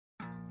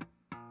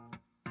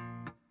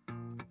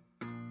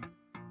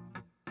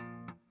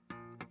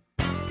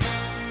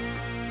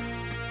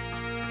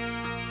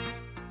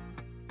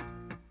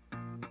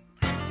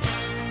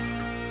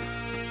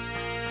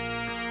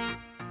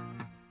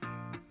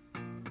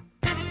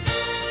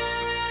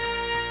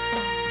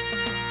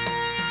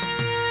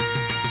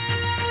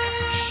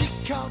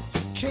called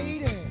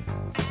Katie,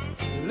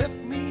 left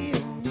me a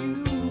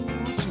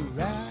mule to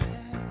ride.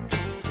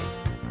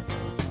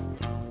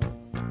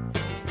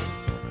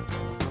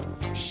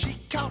 She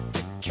called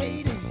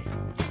Katie,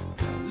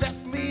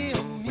 left me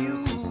a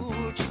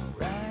mule to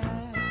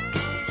ride.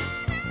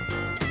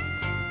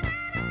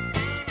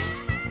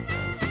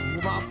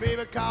 My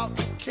baby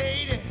called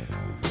Katie,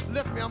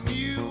 left me a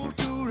mule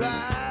to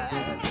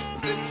ride.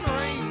 The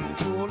train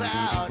pulled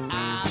out,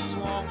 I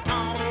swung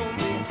on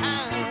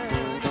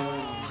behind.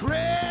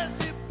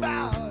 Crazy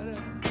about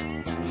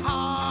that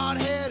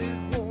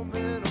hard-headed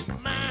woman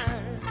of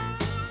mine.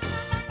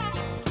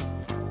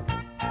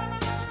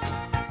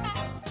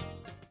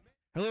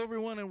 Hello,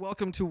 everyone, and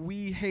welcome to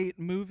We Hate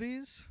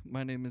Movies.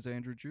 My name is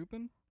Andrew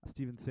Jupin,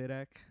 Steven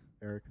Sadak.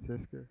 Eric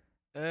Sisker.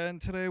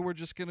 and today we're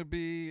just going to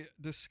be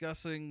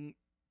discussing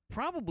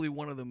probably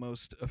one of the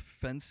most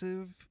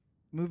offensive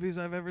movies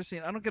I've ever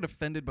seen. I don't get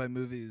offended by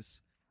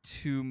movies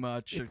too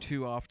much or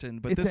too often,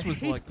 but It's this a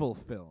was like, hateful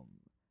film.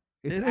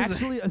 It's It is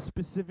actually a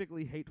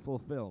specifically hateful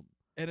film.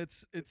 and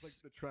it's It's like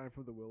the triumph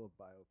of the will of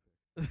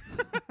biopic.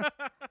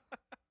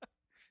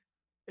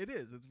 It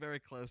is. It's very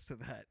close to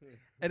that.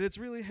 And it's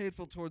really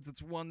hateful towards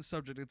its one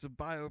subject. It's a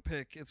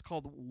biopic. It's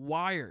called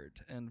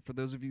Wired. And for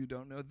those of you who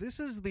don't know, this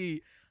is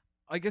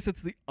I guess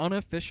it's the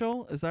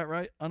unofficial, is that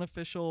right?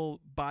 Unofficial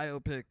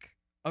biopic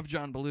of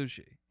John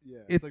Belushi. Yeah,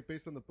 It- it's like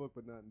based on the book,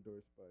 but not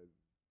endorsed by his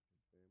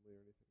family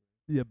or anything.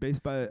 Yeah,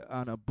 based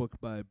on a book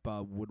by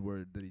Bob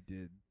Woodward that he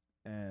did.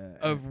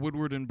 Of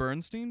Woodward and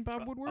Bernstein,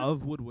 Bob Woodward?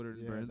 Of Woodward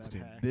and Yeah, that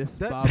Bernstein. hack. This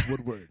That- Bob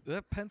Woodward.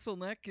 That pencil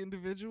neck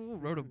individual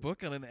wrote a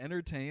book on an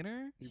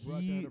entertainer? He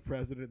brought He- down a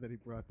president that he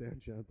brought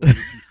down John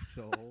Belushi's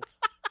soul.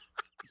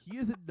 He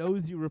is a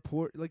nosy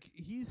report. Like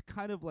he's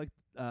kind of like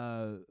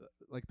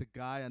the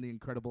guy on the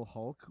Incredible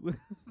Hulk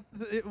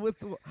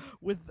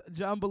with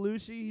John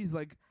Belushi. He's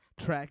like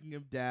tracking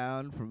him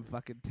down from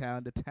fucking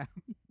town to town.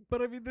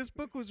 But I mean, this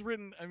book was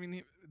written. I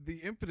mean, the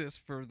impetus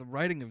for the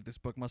writing of this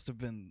book must have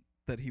been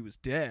that he was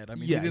dead. I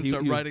mean, Yeah, he didn't he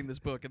start was- writing this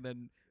book and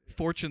then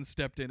Fortune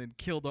stepped in and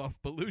killed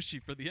off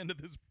Belushi for the end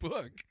of this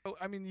book. Oh,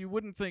 I mean, you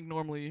wouldn't think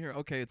normally you hear,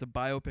 okay, it's a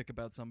biopic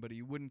about somebody.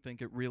 You wouldn't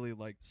think it really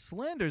like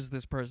slanders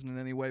this person in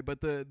any way. But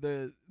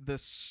the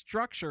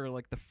structure,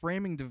 like the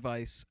framing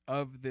device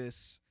of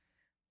this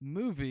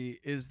movie,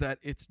 is that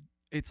it's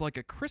like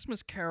a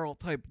Christmas Carol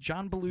type.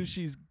 John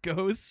Belushi's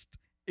ghost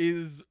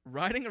is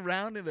riding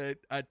around in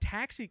a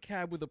taxi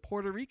cab with a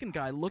Puerto Rican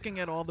guy looking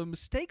at all the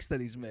mistakes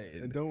that he's made.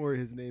 And don't worry,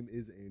 his name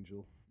is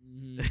Angel.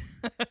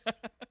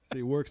 So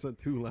he works on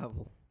two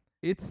levels.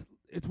 It's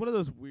one of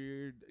those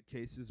weird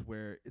cases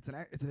where it's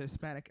a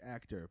Hispanic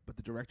actor, but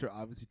the director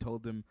obviously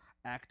told him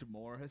act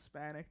more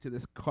Hispanic to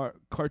this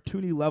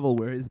cartoony level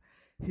where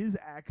his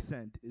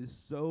accent is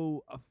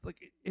so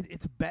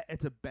it's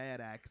a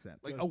bad accent,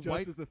 like just, a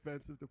white. as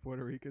offensive to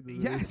Puerto Ricans as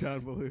Yes. it is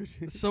John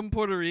Belushi. Some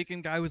Puerto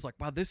Rican guy was like,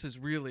 wow, this is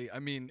really, I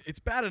mean, it's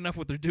bad enough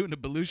what they're doing to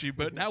Belushi,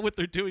 but now what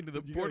they're doing to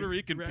the You Puerto gotta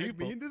Rican drag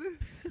people. me into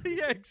this?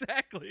 Yeah,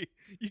 exactly.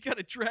 You got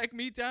to drag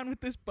me down with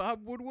this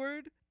Bob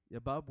Woodward? Yeah,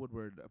 Bob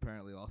Woodward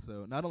apparently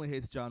also not only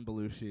hates John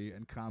Belushi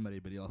and comedy,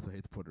 but he also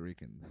hates Puerto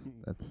Ricans.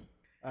 That's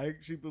I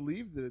actually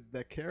believe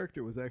that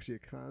character was actually a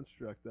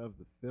construct of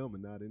the film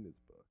and not in his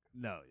book.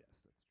 no, yes.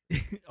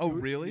 Oh, It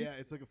was- really? Yeah,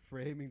 it's like a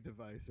framing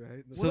device,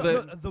 right? So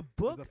Well, the- the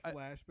book. There's a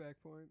flashback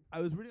point.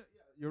 I was reading.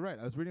 Yeah, you're right.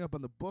 I was reading up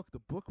on the book. The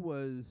book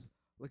was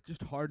like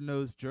just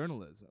hard-nosed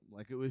journalism.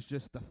 Like it was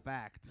just the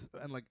facts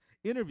and like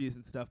interviews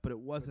and stuff, but it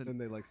But wasn't then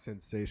they like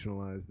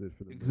sensationalized it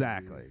for the movie.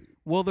 exactly.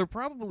 Well, there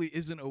probably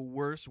isn't a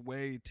worse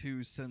way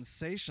to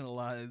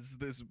sensationalize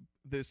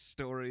this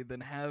story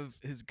than have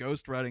his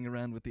ghost riding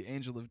around with the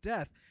Angel of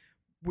Death.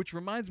 Which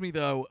reminds me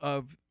though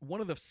of one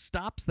of the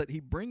stops that he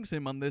brings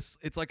him on this.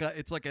 It's like a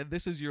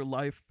this is your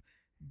life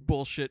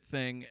bullshit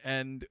thing,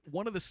 and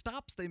one of the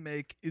stops they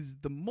make is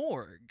the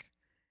morgue,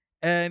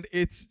 and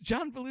it's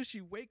John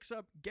Belushi wakes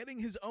up getting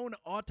his own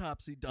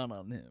autopsy done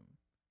on him.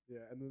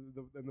 Yeah, and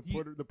the He-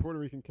 Puerto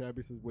Rican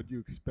cabbie says, "What do you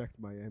expect,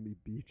 Miami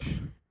Beach?"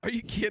 Are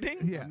you kidding?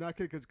 Yeah. I'm not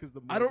kidding, because the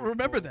I morgue don't is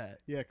remember cold.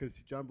 that. Yeah,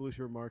 because John Belushi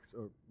remarks,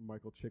 or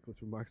Michael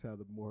Chiklis remarks how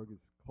the morgue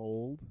is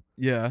cold,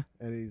 Yeah.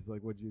 and he's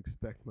like, "What do you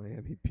expect,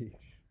 Miami Beach?"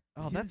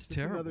 Oh, He's that's Just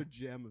terrible. another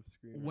gem of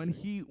screen. When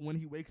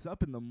he wakes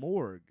up in the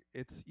morgue,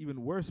 it's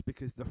even worse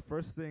because the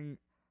first thing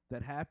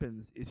that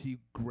happens is he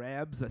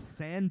grabs a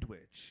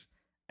sandwich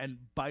and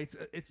bites.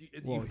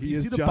 Well, you he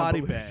is see the John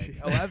body Belushi.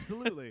 bag. Oh,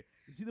 absolutely.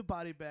 You see the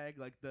body bag,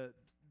 like the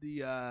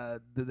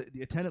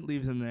attendant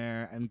leaves him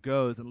there and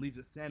goes and leaves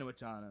a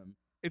sandwich on him.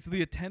 It's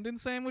the attendant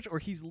sandwich, or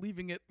he's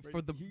leaving it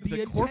for the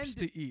The corpse attendant-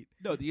 to eat.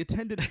 No, the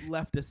attendant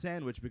left a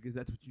sandwich because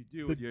that's what you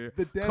do when you're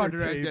the dinner carting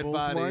around dead tables,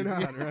 why bodies.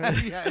 not, Yeah.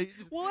 right? Yeah, you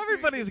just- Well,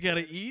 everybody's got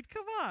to eat.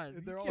 Come on.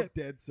 And they're You all can't-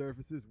 dead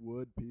surfaces,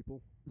 wood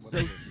people.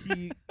 So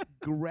he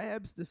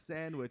grabs the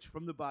sandwich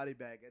from the body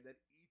bag and then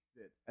eats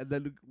it, and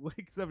then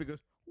wakes up and goes,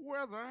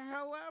 "Where the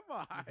hell am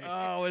I?"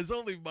 Oh, as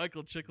only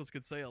Michael Chiklis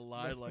could say a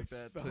line Must like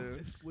have that fell too.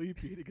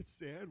 asleep eating a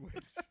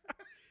sandwich.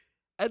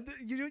 And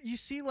you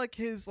see like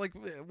his like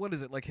what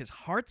is it like his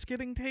heart's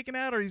getting taken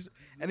out or he's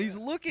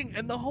looking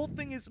and the whole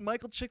thing is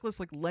Michael Chiklis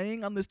like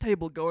laying on this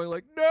table going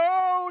like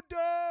no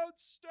don't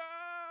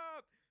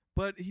stop,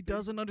 but he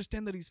doesn't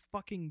understand that he's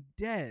fucking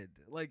dead.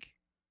 Like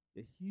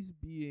He's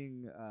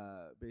being,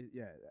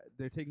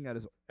 they're taking out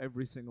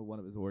every single one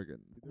of his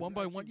organs. one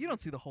by one. You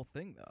don't see the whole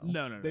thing though.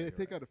 No. They you're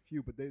take right. out a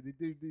few, but they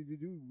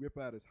do rip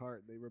out his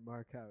heart. And they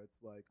remark how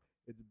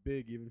it's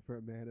big even for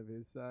a man of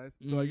his size.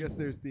 So I guess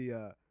there's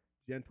the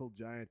gentle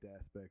giant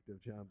aspect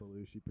of John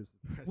Belushi.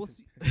 Well,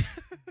 see,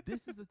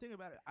 this is the thing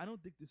about it. I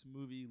don't think this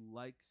movie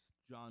likes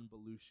John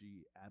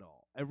Belushi at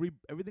all.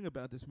 Everything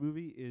about this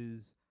movie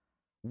is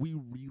we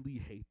really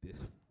hate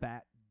this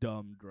fat,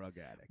 dumb drug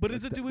addict. But Like,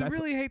 is it? Do we that's-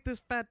 really hate this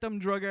fat dumb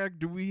drug addict?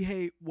 Do we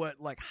hate what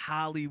like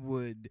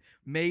Hollywood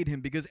made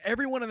him? Because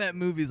everyone in that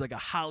movie is like a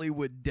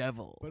Hollywood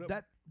devil.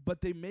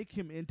 But they make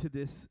him into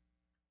this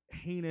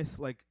heinous,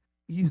 like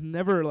he's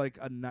never like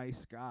a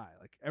nice guy.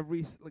 Like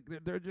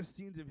there are just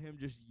scenes of him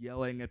just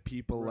yelling at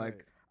people Right.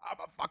 like I'm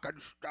a fucking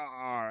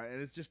star,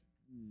 and it's just.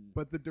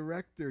 But the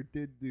director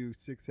did do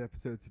 6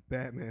 episodes of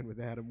Batman with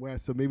Adam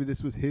West, so maybe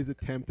this was his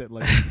attempt at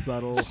like a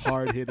subtle,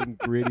 hard-hitting,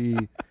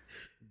 gritty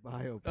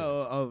biopic.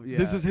 Oh yeah.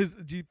 This is his.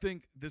 Do you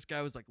think this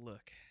guy was like,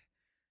 look,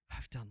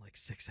 I've done like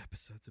 6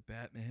 episodes of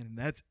Batman, and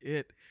that's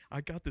it.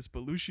 I got this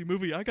Belushi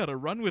movie. I gotta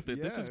run with it.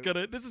 This is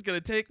Yeah.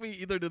 gonna take me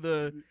either to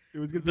the It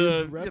was gonna be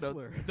his the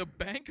wrestler. the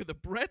bank or the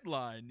bread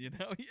line. You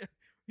know,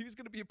 he was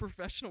gonna be a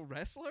professional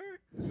wrestler.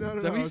 No,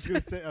 Is that what I he was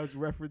gonna said? say I was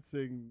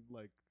referencing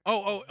like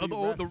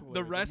The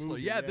The wrestler.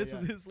 movie, Yeah, yeah, this yeah.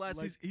 is his last.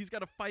 Like- He's got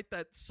to fight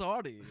that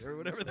Saudi or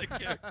whatever that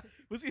character.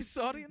 Was he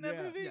Saudi in that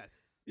Yeah. movie?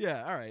 Yes.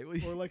 Yeah. All right.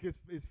 or like his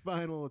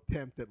final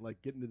attempt at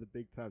like getting to the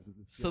big times was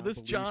this. So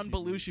this John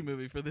Belushi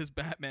movie for this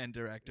Batman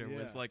director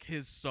was Yeah. like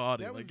his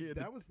Saudi. That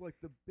like was like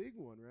the big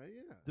one, right?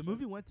 Yeah. The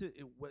movie went to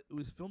it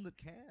was filmed at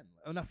Cannes.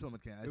 Oh, not filmed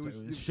at Cannes. It It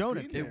was was shown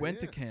at screened Cannes. it went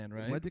to yeah. Cannes,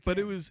 right? went to But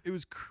it Cannes.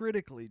 was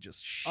critically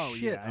just Oh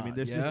shit. yeah, I mean,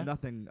 there's yeah? just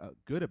nothing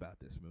good about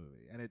this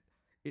movie, and it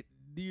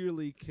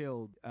nearly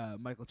killed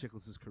Michael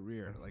Chiklis'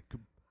 career. Like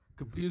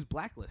he was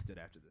blacklisted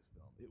after this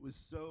film. It was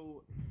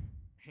so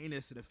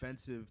heinous and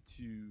offensive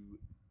to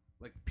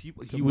like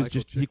people. To He was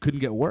Michael he couldn't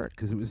get work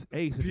because it was such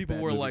a People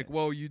bad were movie. like,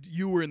 "Whoa,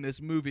 you were in this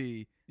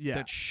movie yeah.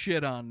 that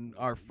shit on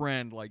our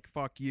friend. Like,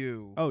 fuck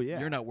you. Oh, yeah.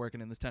 you're not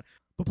working in this town."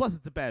 But plus,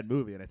 it's a bad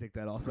movie, and I think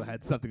that also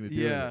had something to do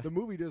Yeah. with it. The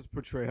movie does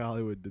portray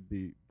Hollywood to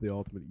be the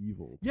ultimate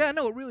evil. Yeah,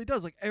 no, it really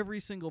does. Like every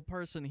single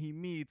person he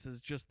meets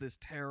is just this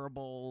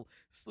terrible,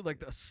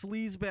 like a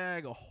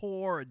sleazebag, a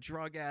whore, a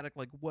drug addict,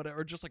 like whatever,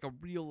 or just like a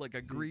real, like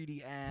a See,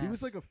 greedy ass. He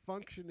was like a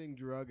functioning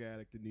drug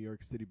addict in New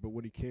York City, but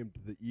when he came to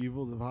the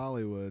evils of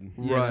Hollywood,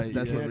 Yeah, Right,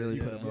 that's what yeah, really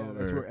yeah, put him yeah, over.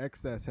 that's where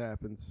excess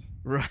happens.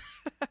 right.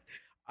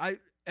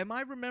 Am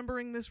I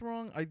remembering this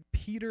wrong?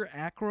 Peter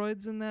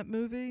Aykroyd's in that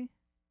movie.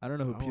 I don't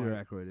know who Oh, Peter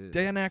I- Aykroyd is.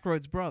 Dan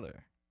Aykroyd's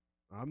brother.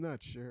 I'm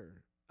not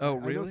sure. Oh, I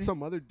know really?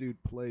 some other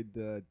dude played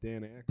Dan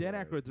Aykroyd. Dan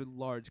Aykroyd's a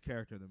large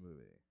character in the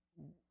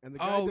movie. And the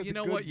guy Oh, does you a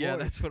know good what? Yeah,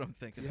 voice. that's what I'm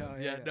thinking. Yeah,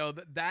 of. yeah, yeah. No,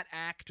 that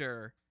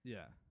actor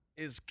Yeah,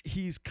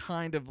 he's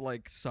kind of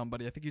like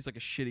somebody. I think he's like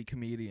a shitty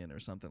comedian or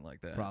something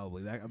like that.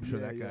 probably. I'm sure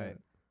Yeah, that guy. yeah.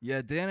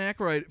 Yeah, Dan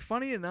Aykroyd.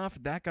 Funny enough,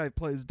 that guy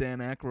plays Dan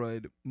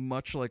Aykroyd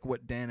much like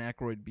what Dan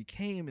Aykroyd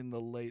became in the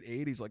late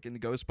 '80s, like in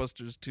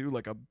Ghostbusters 2,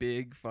 like a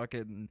big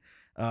fucking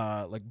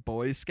like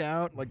Boy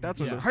Scout. Like that's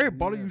what's Yeah. like, hey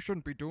buddy, Yeah. you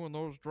shouldn't be doing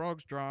those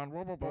drugs, John.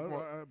 Blah, blah, blah,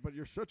 blah. But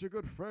you're such a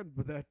good friend.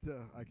 But that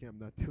I'm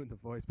not doing the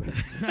voice. But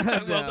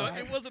Well, No. no,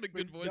 it wasn't a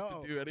good but voice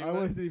no, to do anyway. I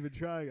wasn't even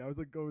trying. I was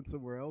like going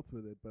somewhere else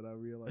with it, but I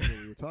realized what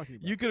we were talking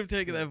about. You could have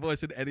taken Yeah. that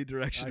voice in any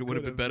direction. I It would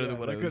have been could've, better yeah, than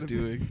what that I was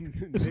could've doing.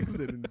 been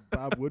Nixon and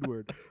Bob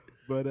Woodward.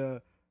 But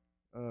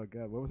oh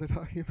god, what was I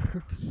talking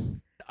about?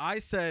 I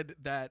said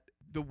that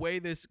the way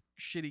this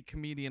shitty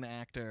comedian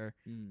actor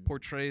Mm.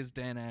 portrays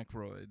Dan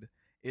Aykroyd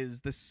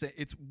is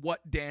it's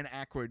what Dan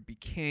Aykroyd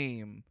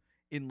became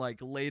in like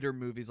later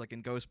movies, like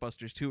in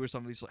Ghostbusters 2 or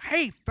something. He's like,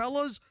 "Hey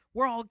fellas,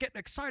 we're all getting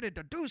excited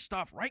to do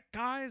stuff, right,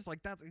 guys?"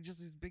 Like that's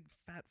just this big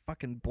fat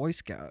fucking Boy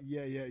Scout.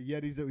 Yeah.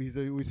 Yet he's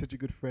always such a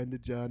good friend to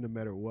John, no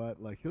matter what.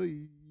 Like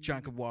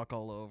John could walk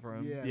all over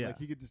him. Yeah, Yeah. like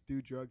he could just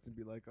do drugs and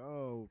be like,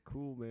 "Oh,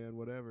 cool, man,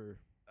 whatever."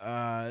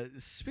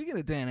 Speaking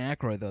of Dan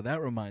Aykroyd, though,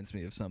 that reminds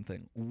me of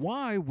something.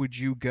 Why would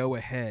you go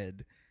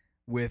ahead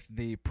with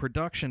the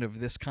production of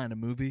this kind of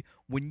movie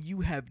when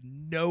you have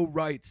no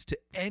rights to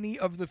any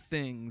of the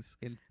things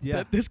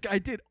that this guy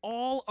did?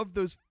 All of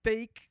those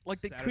fake,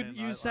 like they Saturday couldn't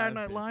Night use Saturday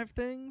Live Night Live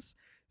things,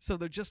 so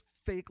they're just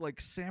fake, like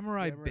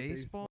Samurai Samurai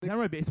Baseball.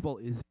 Samurai Baseball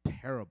is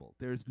terrible.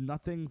 There's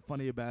nothing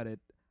funny about it.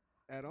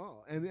 At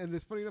all, and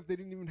it's funny enough they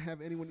didn't even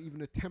have anyone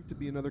even attempt to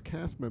be another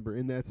cast member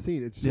in that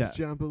scene. It's just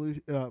Yeah. John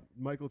Belushi,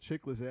 Michael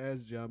Chiklis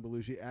as John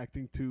Belushi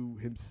acting to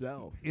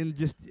himself, In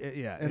just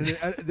yeah. and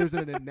there's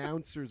an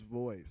announcer's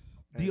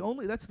voice.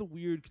 That's the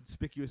weird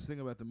conspicuous thing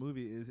about the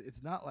movie is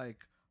it's not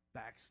like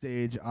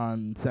backstage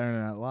on Saturday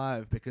Night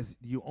Live because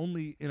you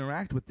only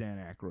interact with Dan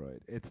Aykroyd.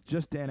 It's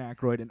just Dan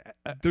Aykroyd and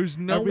There's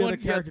no every one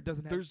other yet- character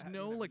doesn't have. There's doesn't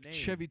no have a like name.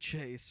 Chevy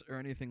Chase or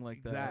anything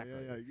like that.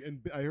 Exactly. Yeah.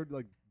 And I heard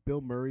like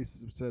Bill Murray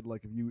said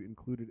like, if you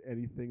included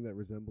anything that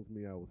resembles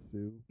me, I will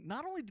sue.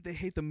 Not only did they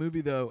hate the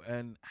movie though,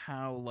 and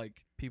how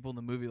like people in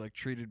the movie like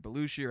treated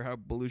Belushi or how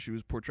Belushi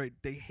was portrayed,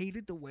 they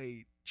hated the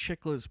way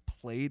Chiklis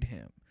played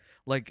him.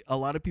 Like a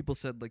lot of people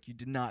said, like you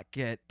did not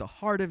get the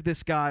heart of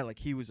this guy. Like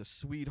he was a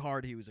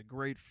sweetheart, he was a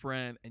great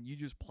friend, and you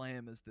just play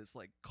him as this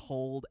like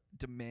cold,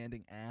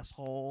 demanding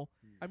asshole.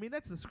 I mean,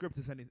 that's the script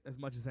as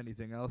much as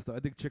anything else, though. I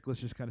think Chiklis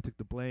just kind of took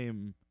the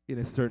blame in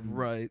a certain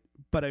Right.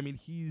 But I mean,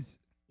 he's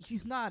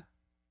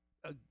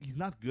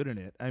not good in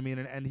it. I mean,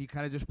 and he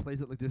kind of just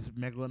plays it like this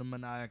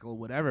megalomaniacal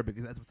whatever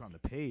because that's what's on the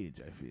page.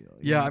 I feel.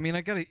 You Yeah, know? I mean,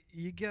 I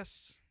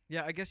guess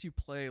you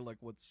play like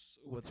what's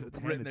What's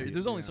written handed there. to you,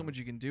 There's only yeah. so much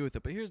you can do with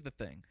it. But here's the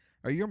thing: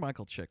 you're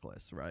Michael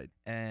Chiklis, right?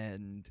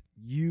 And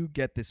you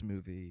get this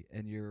movie,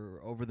 and you're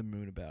over the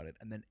moon about it,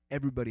 and then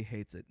everybody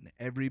hates it, and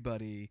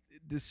everybody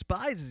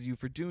despises you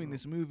for doing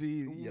this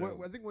movie. You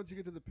know. I think once you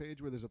get to the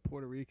page where there's a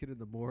Puerto Rican in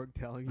the morgue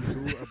telling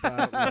you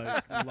about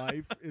like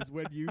life, is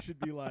when you should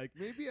be like,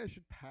 maybe I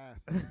should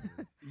pass. on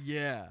this.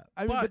 Yeah,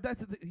 I mean, but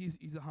that's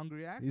he's a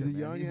hungry actor. He's a man.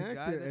 young He's a guy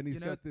actor, that, and he's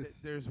you know, got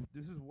this-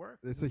 This is work.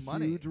 It's this a is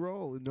money. huge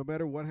role, and no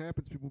matter what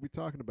happens, people will be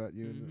talking about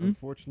you. And Mhm.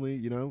 unfortunately,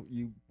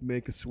 you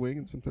make a swing,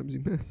 and sometimes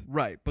you miss.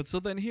 right. But so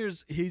then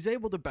he's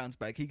able to bounce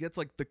back. He gets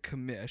like the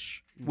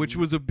commish, which Mhm.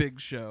 was a big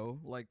show.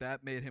 Like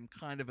that made him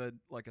kind of a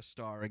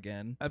star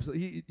again.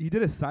 Absolutely. He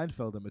did a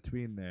Seinfeld in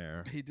between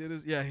there. He did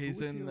his Who he's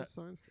was he in. on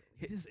Seinfeld?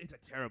 It's a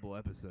terrible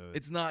episode.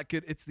 It's not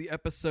good. It's the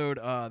episode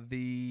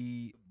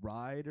the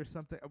Ride or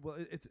something. Well,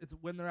 it's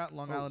when they're out in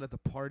Long Oh. Island at the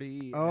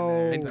party. Oh.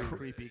 and there's And that cr-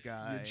 creepy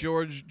guy.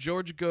 George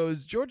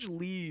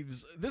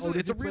leaves. This Oh, is does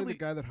it's he a play really the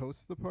guy that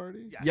hosts the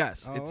party? Yeah.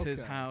 yes, Oh, it's his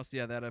okay. house.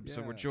 Yeah, that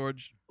episode where Yeah.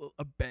 George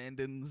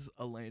abandons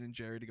Elaine and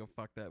Jerry to go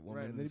fuck that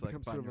woman. Right, and then he it's like,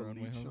 becomes find sort of your a own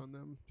way leech home. on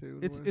them too.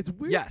 in a It's way. it's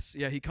weird. Yes,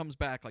 yeah, he comes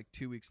back like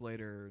 2 weeks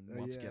later and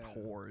wants to get yeah.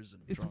 whores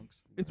and It's-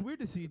 trunks. It's weird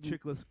to see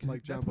Chiklis 'cause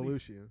like John that's what he-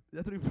 Belushi. huh?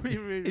 That's what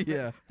he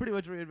Yeah. pretty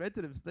much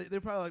reinvented him.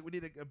 They're probably like, we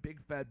need a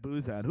big fat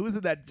booze hound. Who was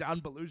in that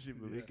John Belushi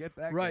movie? Yeah. Get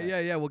that Right, guy.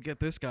 yeah, we'll get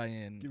this guy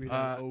in. Give me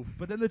that oaf.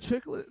 But then the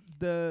Chiklis,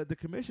 the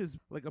commission's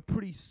like a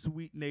pretty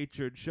sweet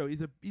natured show. He's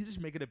just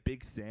making a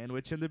big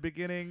sandwich in the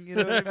beginning. You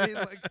know what I mean?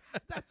 Like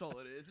that's all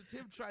it is. It's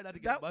him trying not to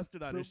get That-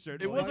 mustard on so his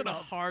shirt. It while wasn't a he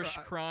solves harsh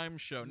crime. crime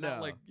show, not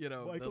No. like, the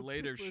Michael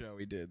later Chiklis, show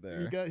he did He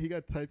there.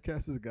 got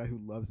typecast as a guy who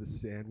loves a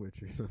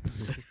sandwich or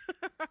something.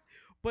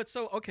 But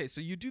so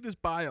you do this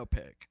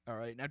biopic, all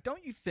right? Now,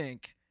 don't you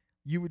think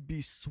you would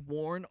be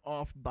sworn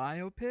off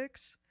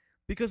biopics?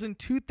 Because in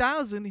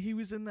 2000, he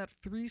was in that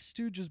Three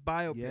Stooges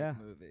biopic Yeah.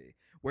 movie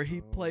where he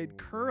played Oh,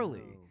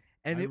 Curly. wow.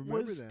 And I it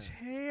remember was that.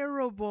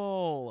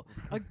 terrible.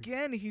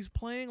 Again, he's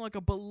playing like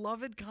a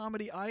beloved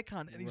comedy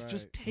icon, and he's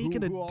just Right.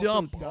 taking Who a also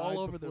dump died all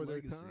over their before their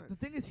legacy. time. The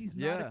thing is, he's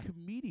not Yeah. a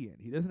comedian.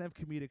 He doesn't have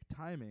comedic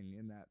timing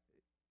in that.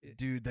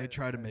 Dude, they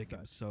try to as make him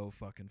such. so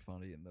fucking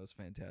funny in those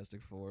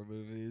Fantastic Four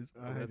movies.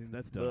 I that's- didn't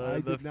that's see- dope. I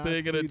The did not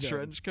thing in a see them.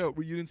 trench coat.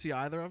 Well, you didn't see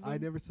either of them? I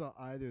never saw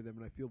either of them,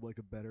 and I feel like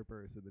a better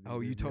person than Oh,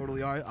 you did.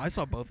 totally are. I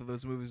saw both of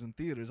those movies in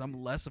theaters. I'm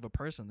less of a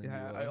person than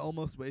Yeah, you I are.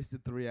 almost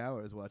wasted 3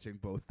 hours watching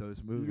both those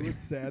You know movies.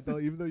 what's sad though?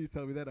 Even though you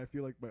tell me that, I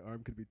feel like my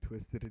arm could be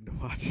twisted into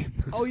watching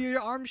them. Oh,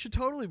 your arm should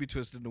totally be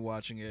twisted into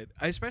watching it.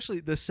 Especially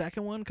the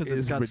second one because It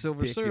it's is got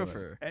Silver ridiculous.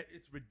 Surfer.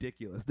 It's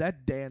ridiculous.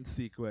 That dance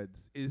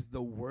sequence is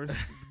the worst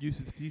use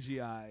of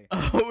CGI.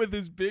 Oh, with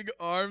his big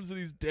arms and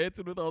he's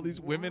dancing with all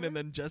these women, and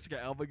then What? Jessica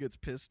Alba gets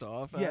pissed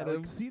off Yeah, at like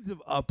him. scenes of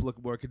Up look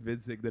more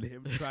convincing than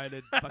him trying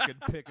to fucking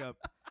pick up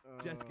Oh,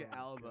 Jessica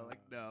Alba. God. Like,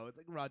 no, it's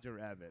like Roger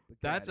Rabbit. Get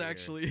That's outta here.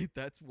 actually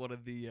that's one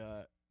of the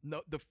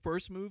no the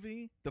first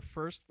movie, the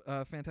first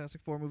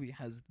Fantastic Four movie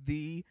has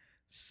the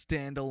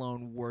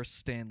standalone worst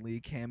Stan Lee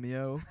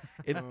cameo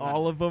in Oh,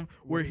 all of them,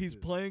 where what is he's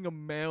it? playing a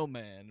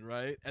mailman,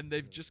 right? And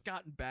they've Yeah. just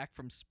gotten back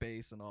from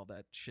space and all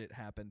that shit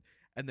happened,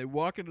 and they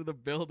walk into the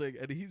building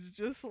and he's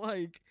just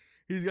like.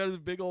 He's got his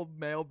big old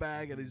mail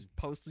bag and his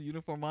postal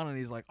uniform on, and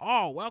he's like,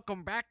 "Oh,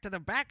 welcome back to the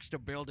Baxter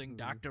Building,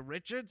 Dr.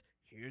 Richards.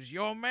 Here's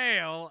your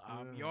mail.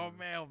 I'm your Yeah.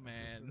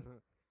 mailman."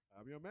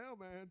 I'm your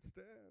mailman,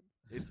 Stan.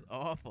 It's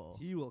awful.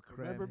 He will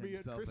cram Remember me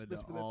at himself into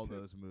Christmas for that all tip.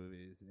 those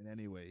movies in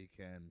any way he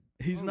can.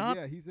 He's Oh, not.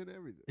 Yeah, he's in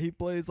everything. He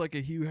plays like a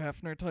Hugh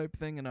Hefner type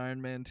thing in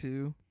Iron Man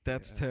 2.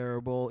 That's Yeah.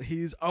 terrible.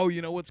 He's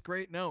you know what's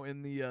great? No,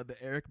 in the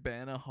Eric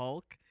Bana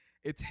Hulk,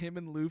 it's him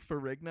and Lou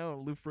Ferrigno.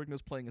 And Lou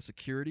Ferrigno's playing a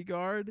security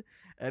guard,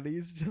 and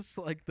he's just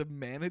like the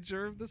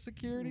manager of the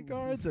security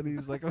guards, and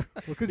he's like, Well,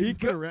 because He he's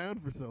been go-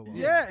 around for so long.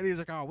 yeah, and he's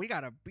like, "Oh, we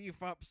gotta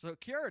beef up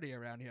security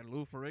around here,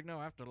 Lou Ferrigno,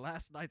 after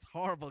last night's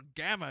horrible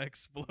gamma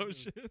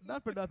explosion."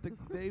 Not for nothing,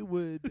 they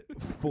would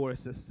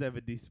force a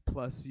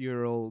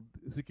 70-plus-year-old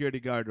security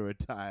guard to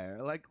retire.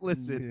 Like,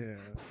 listen,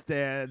 Yeah.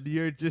 Stan,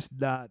 you're just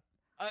not.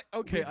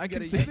 Okay, We I get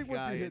can a see. I think once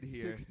guy you in hit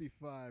here.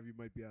 65, you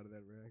might be out of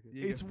that racket.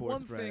 You get It's one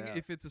forced right thing out.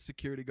 if it's a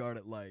security guard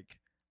at like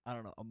I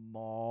don't know a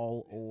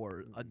mall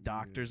or a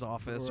doctor's Yeah.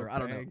 office Or or a I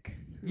don't know. bank.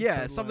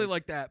 Yeah, But, something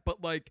like that.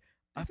 But like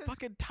a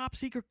fucking top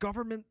secret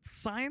government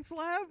science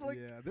lab? Like,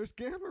 yeah, there's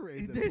gamma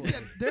rays. at There's,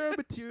 play. there are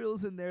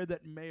materials in there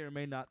that may or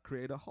may not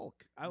create a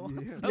Hulk. I want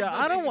Yeah. yeah,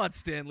 I don't somebody- want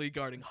Stan Lee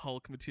guarding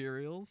Hulk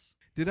materials.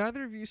 Did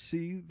either of you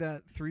see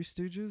that Three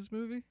Stooges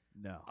movie?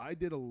 No. I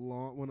did a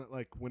long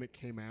when it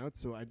came out,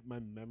 so my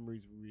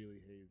memory's really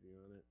hazy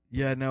on it.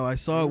 Yeah, no, I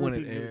saw it when it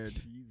Remember being really aired.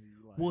 cheesy,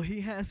 like- Well,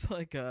 he has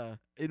like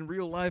in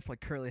real life,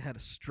 like Curly had a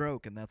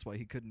stroke, and that's why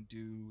he couldn't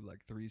do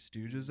like Three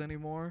Stooges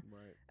anymore,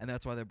 right? and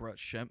that's why they brought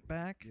Shemp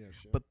back. Yeah,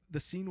 sure. But the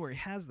scene where he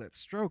has that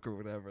stroke or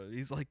whatever,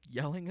 he's like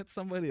yelling at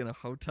somebody in a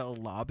hotel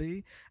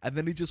lobby, and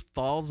then he just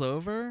falls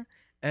over,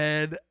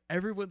 and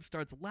everyone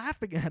starts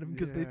laughing at him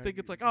because they Yeah, think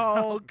it's like, oh,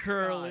 oh, God.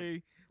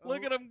 Curly,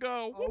 look Oh, at him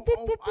go. Oh, Whoop,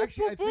 whoop, whoop,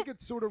 actually, I whoop, think whoop.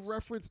 it's sort of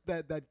referenced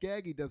that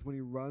gag he does when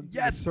he runs in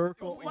Yes. a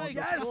circle. Oh my on the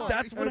yes, floor.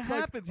 that's And what it's like,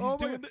 happens. oh He's my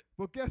doing God. the.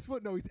 Well, guess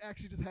what? No, he's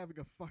actually just having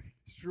a fucking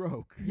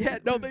stroke. Yeah,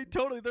 no, they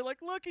totally. They're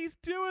like, look, he's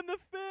doing the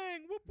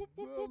thing. Whoop, whoop,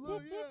 whoop, Well, whoop, look,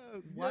 whoop,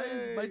 whoop. yeah, Why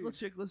is Michael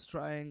yay. Chiklis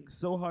trying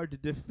so hard to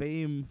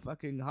defame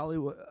fucking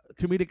Hollywood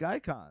comedic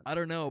icons? I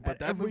don't know, but At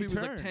that every movie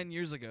was like turn. 10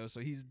 years ago, so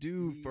he's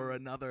due for He-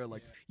 another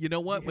like. You know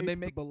what? He When they hates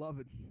the make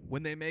beloved.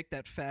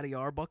 that Fatty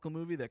Arbuckle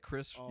movie that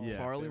Chris Yeah,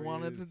 Farley there he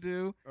wanted to is.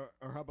 do,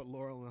 Or how about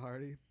Laurel and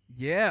Hardy?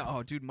 yeah.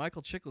 Oh, dude,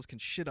 Michael Chiklis can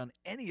shit on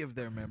any of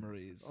their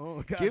memories.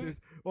 Oh God, Give- there's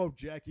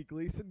Jackie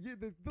Gleason. Yeah,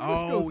 the list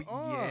Oh, goes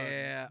on.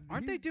 yeah.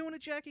 Aren't they He's- doing a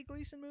Jackie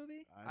Gleason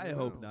movie? I don't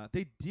hope know. not.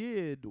 They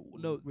did.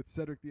 No, with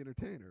Cedric the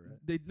Entertainer, right?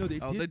 they Oh,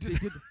 did. they They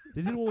did.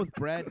 They did one with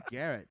Brad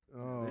Garrett.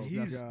 Oh,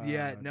 He's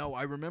yeah. God. No,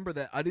 I remember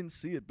that. I didn't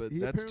see it, but He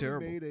that's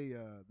apparently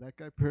terrible. Made that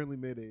guy apparently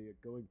made a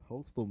Going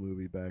Postal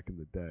movie back in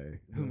the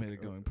day. Who Like, made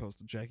it going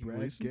postal? Jackie Brad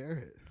Gleason.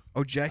 Garrett.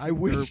 Oh, Jackie. I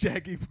wish or-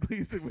 Jackie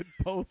Gleason went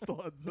postal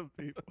on some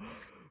people.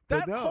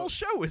 But that no. whole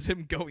show was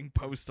him going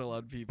postal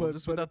on people,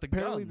 just without the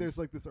apparently guns. there's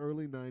like this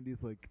early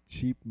 '90s like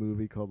cheap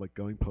movie called like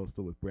Going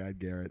Postal with Brad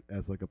Garrett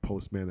as like a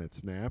postman that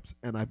snaps,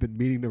 and I've been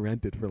meaning to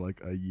rent it for like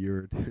a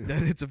year or two.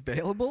 that it's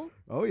available.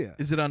 Oh yeah,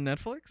 Is it on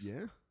Netflix?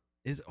 yeah.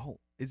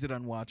 Is it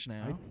on Watch I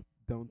Now?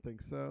 don't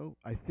think so.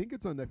 I think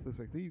it's on Netflix.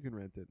 I think you can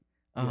rent it.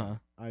 Uh huh.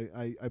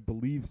 I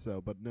believe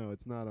so, but no,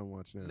 it's not on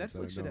Watch Now. that I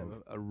Netflix should know have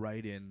of. a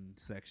write-in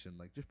section.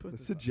 Like, just put The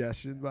this on.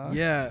 suggestion box.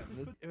 Yeah,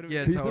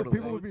 yeah, people, totally.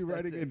 people would be That's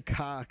writing it. in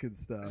cock and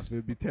stuff.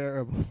 It'd be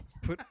terrible.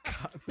 Put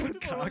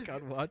cock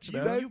on Watch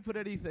You, Now. you put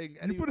anything.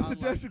 You put a online-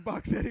 suggestion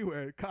box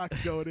anywhere, cock's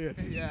going in.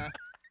 Yeah.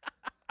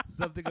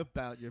 Something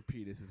about your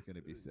penis is going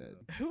to be said.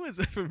 Who has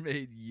ever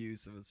made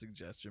use of a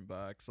suggestion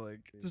box?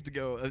 Like, just to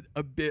go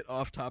a bit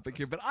off topic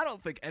here, but I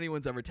don't think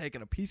anyone's ever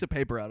taken a piece of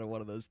paper out of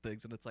one of those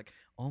things and it's like,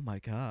 oh my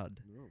god,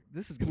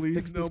 this is gonna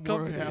fix Please, no this more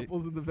company.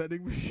 apples in the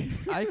vending machine.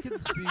 I can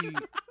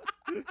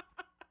see.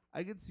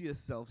 I can see a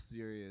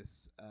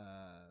self-serious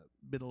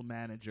middle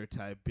manager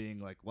type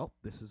being like, "Well,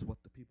 this is what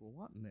the people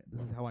want, and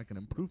this is how I can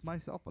improve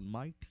myself on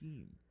my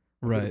team."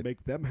 I'm gonna Right.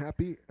 make them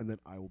happy, and then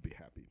I will be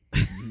happy.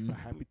 A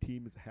happy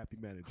team is a happy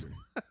manager.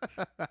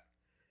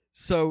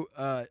 So,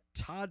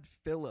 Todd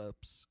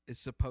Phillips is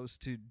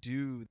supposed to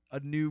do a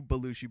new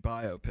Belushi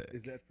biopic.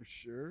 Is that for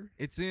sure?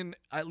 It's in,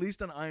 at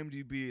least on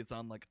IMDb, it's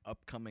on like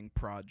upcoming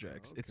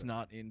projects. It's okay.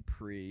 not in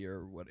pre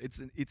or what.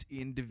 It's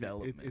in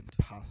development. It's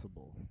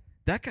possible.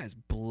 That guy's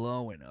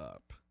blowing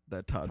up.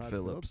 That Todd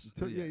Phillips.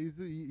 So, Yeah. yeah,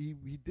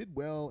 he did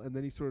well, and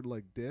then he sort of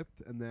like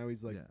dipped, and now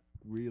he's like Yeah.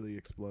 really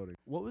exploding.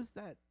 What was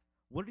that?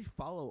 What did he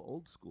follow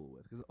Old School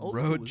with? Because Old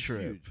Road School was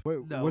Trip. huge.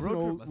 Wait, No, wasn't Road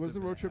Trip old, must was have the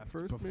road been trip after-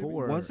 first?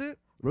 before. Was it?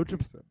 Road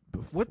Trip. so.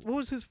 What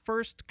was his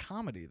first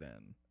comedy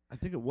then? I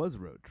think it was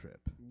Road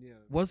Trip. Yeah.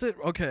 Was it?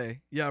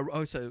 Okay. Yeah.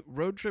 Oh, so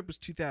Road Trip was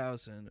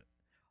 2000.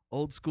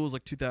 Old School's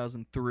like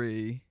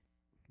 2003.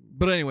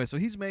 But anyway, so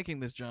he's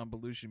making this John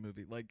Belushi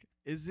movie. Like,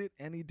 is it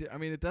any? I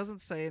mean, it doesn't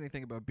say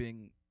anything about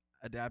being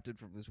adapted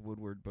from this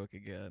Woodward book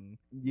again.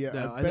 Yeah,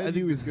 No, I bet I he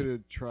think was this is-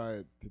 gonna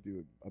try to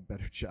do a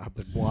better job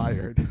than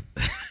Wired.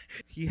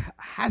 He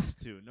has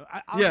to. No,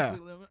 Yeah.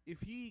 honestly,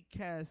 if he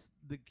casts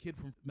the kid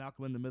from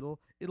Malcolm in the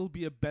Middle, it'll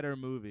be a better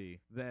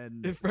movie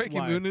than If Frankie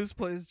Wired. Muniz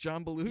plays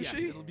John Belushi, Yes,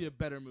 it'll be a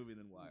better movie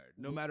than Wired,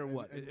 no matter And-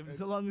 what. and- If and-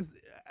 so long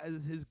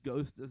as his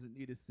ghost doesn't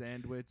need a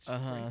sandwich,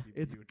 Uh-huh.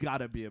 it's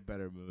gotta be a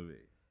better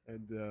movie.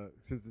 And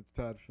since it's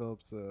Todd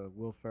Phillips,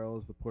 Will Ferrell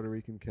is the Puerto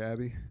Rican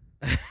cabbie.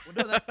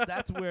 Well, no,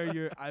 that's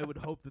where I would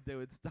hope that they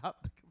would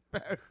stop the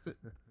comparison.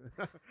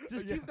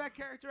 Just Yeah. keep that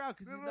character out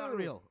because No, he's no, not no.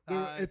 real.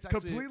 No, it's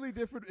actually- completely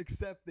different,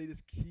 except they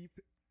just keep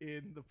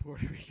in the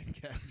Puerto Rican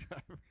cab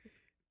driver.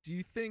 do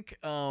you think?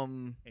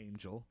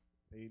 Angel.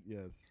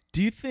 Yes.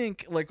 Do you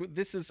think like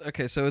this is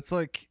okay? So it's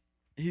like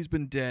he's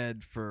been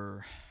dead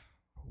for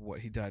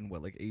what? He died in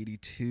what, like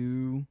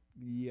 82?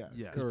 Yes.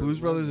 Yes. Because Or Blues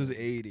Brothers is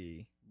London.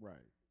 80, Right.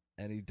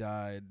 and he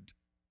died.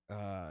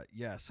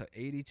 So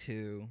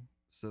 82.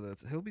 So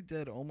he'll be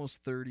dead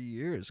almost 30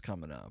 years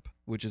coming up,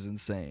 which is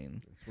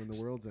insane. That's when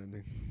the world's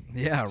ending.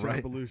 Yeah, John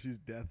right. Belushi's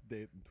death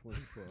date in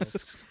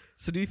 2012.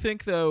 So do you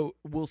think though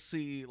we'll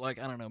see like,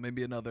 I don't know,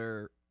 maybe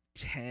another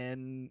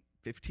 10,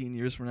 15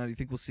 years from now? Do you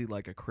think we'll see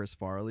like a Chris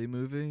Farley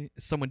movie?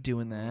 Is someone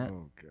doing that?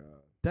 Oh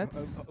God.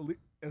 That's-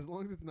 As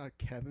long as it's not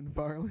Kevin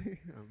Farley,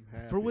 I'm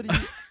happy. For what he,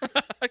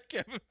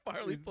 Kevin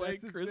Farley Is playing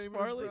that's his Chris name of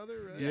his Farley.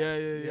 brother, right?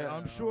 Yeah.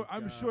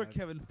 I'm Oh, sure God.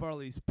 Kevin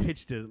Farley's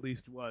pitched it at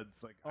least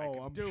once. Like, I Oh,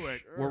 can I'm do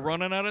it. sure. We're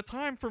running out of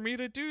time for me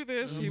to do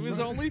this. He was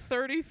only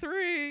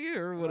 33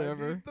 or I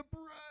whatever. need the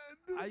bread.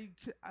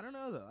 I don't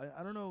know though.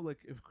 I don't know like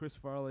if Chris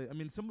Farley. I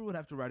mean, someone would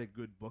have to write a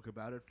good book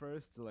about it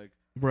first to like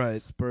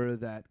Right. spur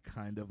that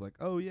kind of like,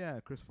 oh yeah,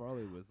 Chris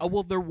Farley was. Oh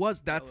well, there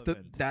was. That's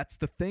relevant.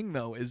 the thing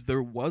though. Is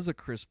there was a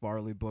Chris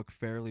Farley book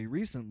fairly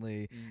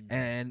recently,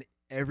 and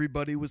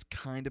everybody was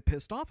kind of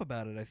pissed off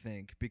about it. I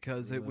think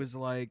because it Really? was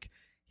like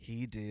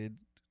he did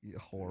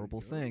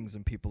horrible go. things,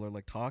 and people are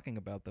like talking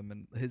about them,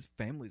 and his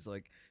family's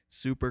like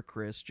super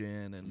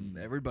Christian, and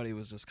everybody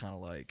was just kind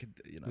of like,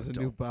 There's a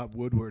don't- new Bob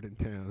Woodward in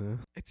town,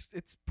 huh?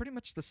 it's pretty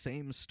much the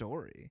same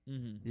story.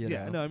 Mm-hmm. You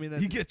Yeah, know? no, I mean,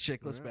 You get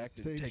Chickless Yeah, back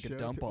to same take a show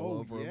dump too. all Oh,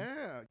 over him.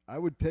 yeah. I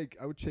would take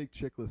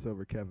Chickless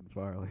over Kevin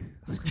Farley.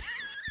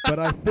 But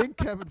I think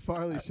Kevin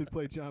Farley should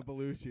play John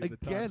Belushi. In the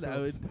Todd again,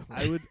 Phillips film.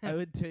 I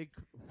would take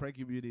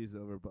Frankie Muniz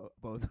over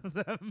both of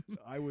them.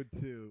 I would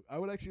too. I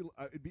would actually.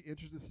 It'd be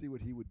interesting to see what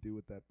he would do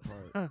with that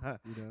part.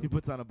 You know? He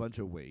puts on a bunch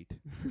of weight.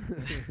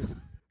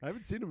 I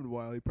haven't seen him in a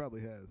while. He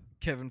probably has.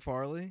 Kevin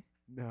Farley.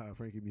 No,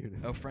 Frankie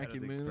Muniz. Oh, I Frankie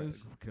don't think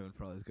Muniz. Kevin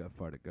Farley's got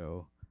far to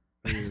go.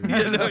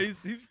 Yeah, no,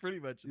 he's pretty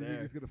much Do you think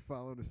there. he's gonna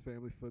follow in his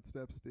family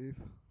footsteps, Steve?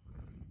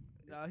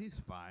 No, he's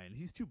fine.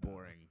 He's too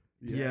boring.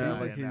 Yeah,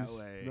 He's like in that he's-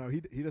 way. No,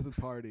 he doesn't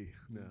party.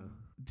 No.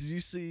 Did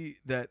you see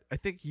that? I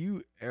think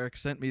you, Eric,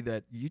 sent me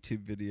that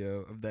YouTube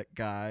video of that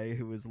guy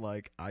who was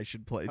like, "I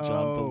should play John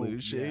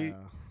Belushi." Yeah.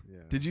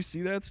 Yeah. Did you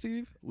see that,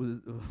 Steve? Was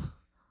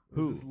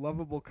Who's who? this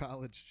lovable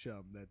college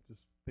chum that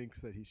just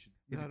thinks that he should?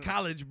 He's no, a no,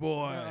 college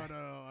boy.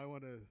 No, I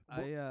want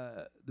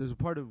to. There's a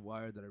part of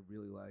Wired that I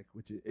really like,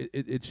 which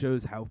it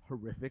shows how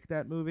horrific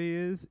that movie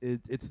is.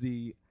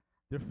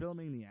 They're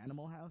filming the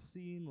Animal House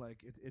scene,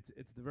 like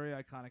it's the very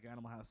iconic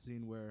Animal House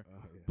scene where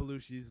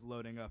Belushi's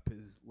loading up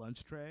his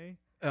lunch tray,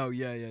 Oh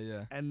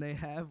yeah. and they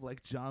have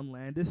like John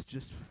Landis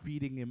just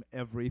feeding him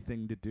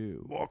everything to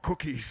do. More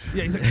cookies.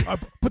 Yeah, he's like,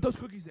 put those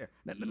cookies there.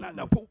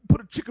 No, put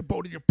a chicken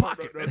bone in your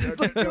pocket. And it's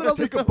like doing all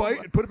this Take a stuff. bite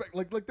and put it back.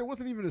 Like there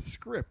wasn't even a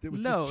script. It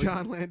was No, just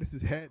John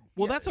Landis's head.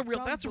 Well, Yeah, that's a real.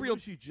 John That's a real.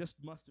 Belushi just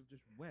must have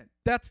just went.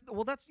 That's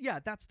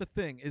the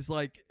thing. Is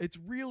like it's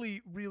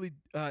really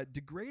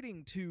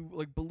degrading to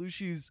like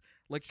Belushi's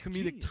like comedic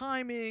Genius.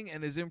 timing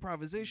and his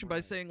improvisation by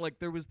saying like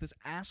there was this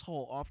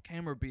asshole off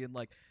camera being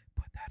like,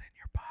 "Put that in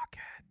your pocket.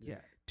 Yeah.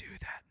 Do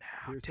that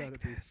now. Here's how to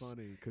Take be this.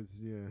 funny,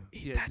 because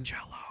Eat Yeah, that just-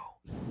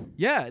 Jello."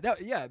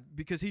 Yeah,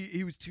 because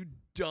he was too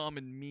dumb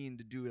and mean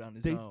to do it on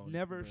his They own.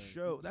 never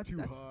show. It's That's too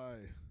that's high.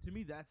 to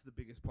me. That's the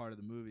biggest part of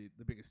the movie.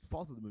 The biggest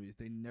fault of the movie is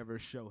they never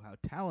show how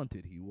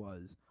talented he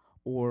was,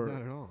 or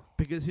Not at all.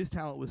 because his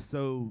talent was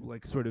so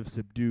like sort of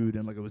subdued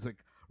and like it was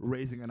like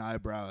raising an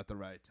eyebrow at the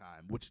right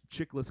time, which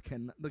Chickless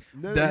can like.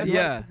 No, That- you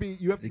yeah. have to be,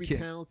 you have to You be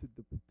can't- talented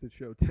to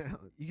show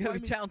talent. You gotta Well, I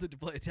be mean- talented to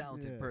play a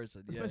talented Yes.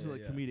 person, yeah,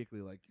 Especially yeah, like yeah.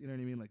 comedically, like you know what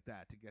I mean, like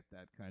that to get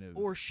that kind of.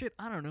 Or shit,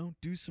 I don't know.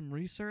 Do some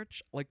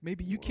research. Like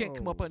maybe you can't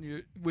come up Whoa. on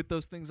your with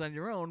those things on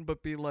your own,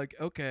 but be like,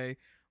 okay,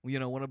 well, you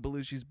know, one of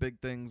Belushi's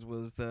big things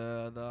was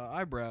the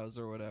eyebrows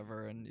or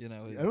whatever, and you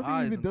know, his I don't think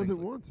eyes he even and does things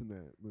it like- once in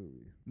that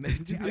movie. Do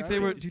you Yeah, think I they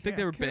were? really Do you think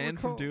they were can't banned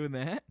from recall. doing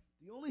that?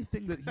 the only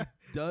thing that he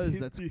does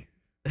that's He-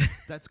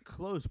 that's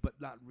close but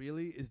not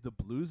really is the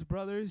Blues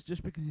Brothers,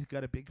 just because he's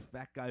got a big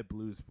fat guy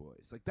blues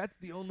voice. Like that's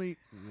the only.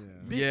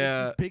 Big, Yeah.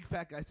 it's just big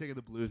fat guy singing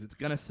the blues. It's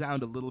gonna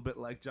sound a little bit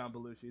like John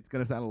Belushi. It's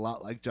gonna sound a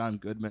lot like John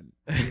Goodman.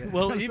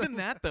 Well, even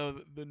that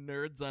though, the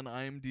nerds on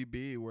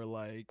IMDb were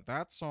like,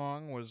 that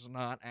song was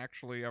not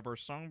actually ever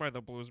sung by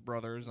the Blues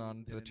Brothers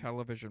on the Didn't-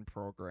 television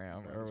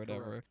program That or is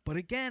whatever. correct. But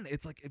again,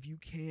 it's like if you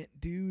can't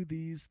do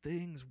these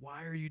things,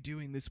 why are you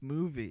doing this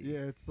movie?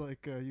 Yeah, it's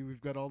like we've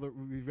got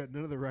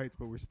none of the rights,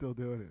 but we're still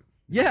doing it.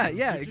 Yeah, You're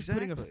yeah, just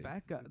exactly. putting a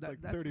fat guy. It's that-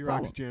 like that's 30 the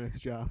Rock's problem. Janis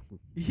Joplin.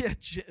 Yeah,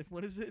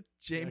 what is it?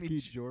 Jamie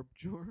Jackie Jorp.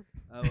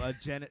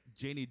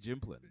 Janie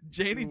Jimplin.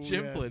 Janie Ooh,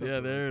 Jimplin. something Yeah,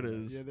 there it like that.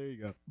 is. Yeah, there you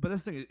go. But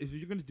that's the thing. If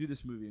you're gonna do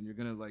this movie and you're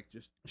gonna like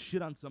just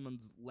shit on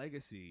someone's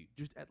legacy,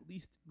 just at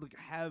least like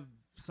have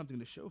something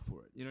to show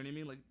for it. You know what I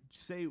mean? Like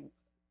say.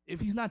 If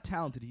he's not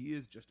talented, he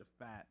is just a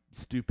fat,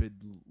 stupid,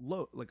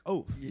 like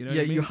oaf. You know yeah,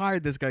 what I mean? you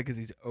hired this guy because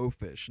he's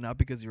oafish, not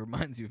because he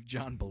reminds you of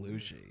John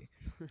Belushi.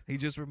 He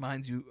just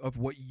reminds you of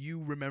what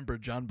you remember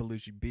John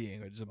Belushi being,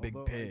 which is a big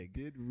Although I pig.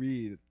 did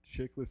read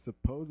Chickless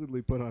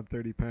supposedly put on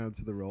 30 pounds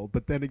for the role,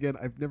 but then again,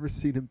 I've never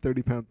seen him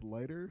 30 pounds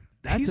lighter.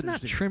 That's He's an not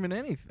interesting- trimming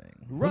anything.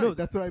 Well, no,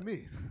 that's what I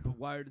mean. But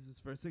Wired is his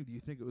first thing. Do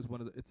you think it was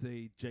one of the? It's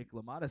a Jake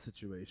LaMotta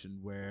situation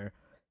where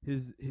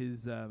his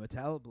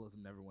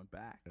metabolism never went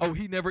back. Oh,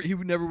 he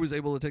never was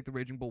able to take the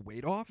Raging Bull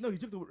weight off? No, he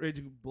took the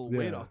Raging Bull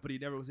weight Yeah. off, but he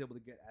never was able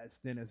to get as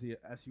thin as he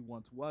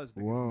once was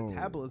because Whoa. his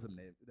metabolism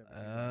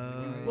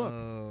never. Look,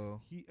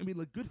 Oh. I mean,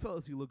 like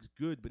Goodfellas, he looks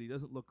good, but he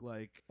doesn't look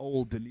like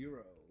old De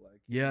Niro.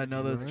 Like Yeah,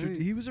 no, that's true.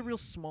 Right. He was a real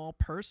small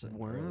person.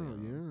 Wow, early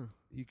on.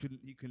 yeah. he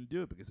couldn't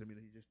do it because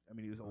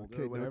he was older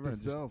Okay, or whatever. note to and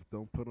just- self,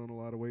 don't put on a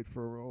lot of weight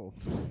for a role.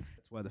 That's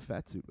That's why the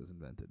fat suit was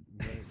invented.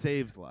 Right. It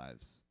saves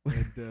lives.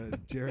 And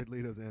Jared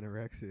Leto's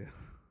anorexia.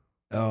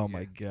 Oh Yeah.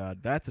 my god,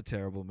 that's a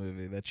terrible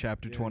movie. That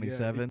chapter Yeah,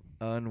 27,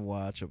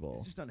 unwatchable.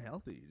 It's just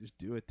unhealthy. You just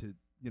do it to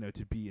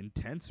to be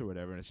intense or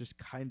whatever, and it's just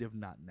kind of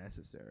not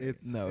necessary.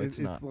 It's It's it's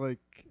not. like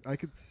I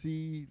could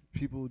see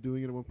people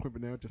doing it at one point,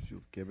 but now it just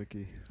feels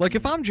gimmicky. Like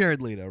if I'm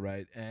Jared Leto,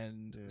 right,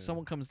 and Yeah.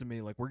 someone comes to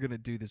me like, we're gonna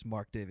do this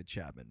Mark David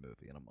Chapman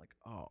movie, and I'm like,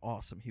 oh,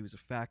 awesome. He was a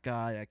fat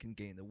guy. I can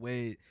gain the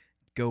weight.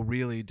 Go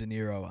really De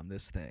Niro on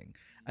this thing.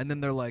 And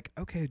then they're like,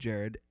 okay,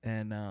 Jared,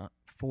 and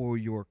for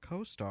your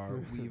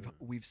co-star,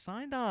 we've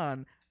signed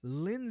on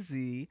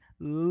Lindsay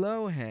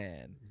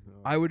Lohan.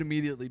 I would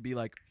immediately be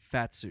like,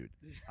 fat suit.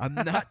 I'm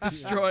not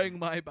destroying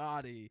my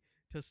body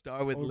to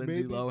star with Or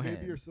Lindsay Lohan.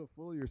 Maybe you're so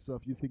full of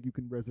yourself you think you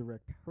can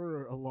resurrect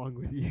her along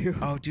with you.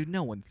 Oh, dude,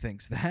 no one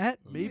thinks that.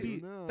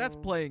 Maybe That's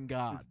playing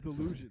God. It's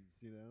delusions,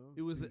 you know.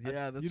 It was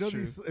Yeah, that's you know true.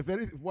 these.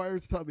 If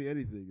Wired's taught me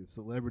anything, is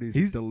celebrities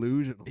He's- are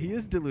delusional. He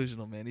is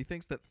delusional, man. He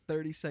thinks that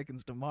 30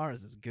 Seconds to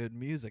Mars is good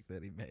music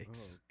that he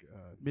makes. Oh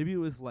God. Maybe it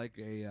was like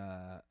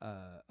a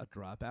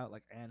dropout.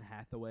 Like Anne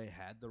Hathaway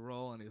had the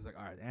role, and he was like,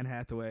 "All right, Anne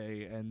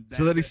Hathaway," and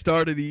So that he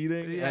started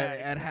eating Yeah, at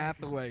exactly.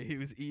 Hathaway. He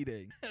was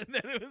eating. And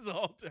then it was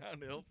all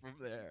downhill from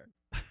there.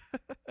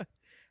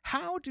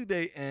 How do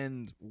they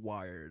end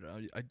Wired?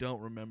 I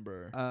don't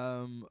remember.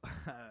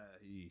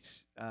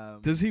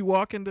 Does he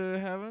walk into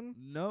heaven?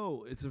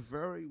 No, it's a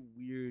very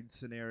weird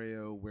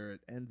scenario where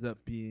it ends up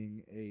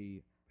being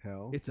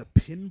Hell. it's a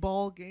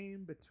pinball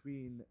game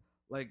between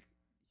like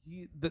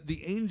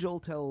the angel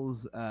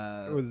tells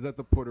Oh, is that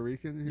the Puerto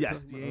Rican? you're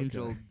yes, talking the about?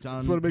 angel Okay. John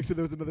Just want to make sure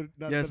there was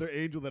not Yes. another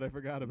angel that I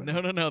forgot about.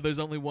 No. There's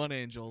only one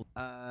angel.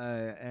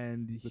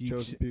 and The he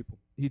chosen people.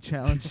 he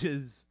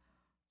challenges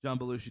John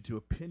Belushi to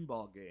a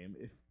pinball game.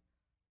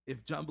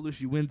 If John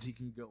Belushi wins, he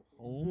can go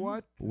home.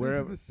 What?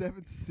 Wherever. This is the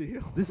seventh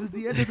seal. This is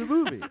the end of the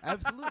movie.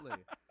 Absolutely.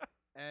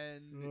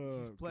 And he's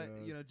Oh,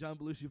 playing. God. John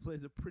Belushi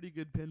plays a pretty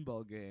good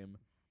pinball game.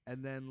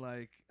 And then,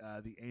 like,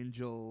 the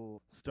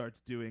angel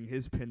starts doing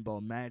his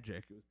pinball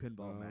magic. It was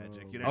pinball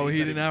magic. Oh, he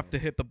he's didn't not have to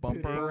hit the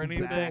bumper or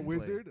Exactly. anything? Pinball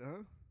wizard,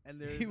 huh?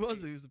 And there's He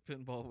was a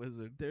pinball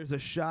wizard. there's a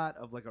shot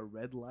of like a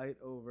red light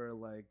over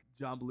like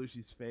John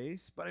Belushi's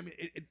face. But I mean,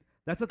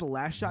 that's not the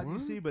last shot you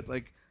see. But What?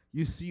 like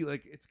you see,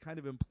 like it's kind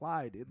of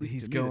implied. At least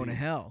He's to me, going that to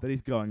hell. That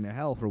he's going to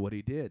hell for what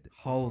he did.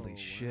 Holy Oh,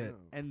 shit. wow.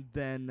 And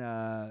then,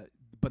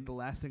 but the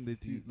last thing that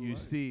sees the you light.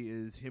 see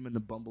is him in the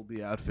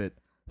Bumblebee outfit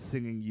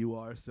singing "You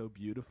Are So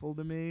Beautiful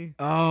to Me."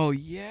 Oh,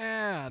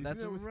 yeah. Do you think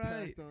that's that was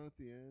right. tacked on at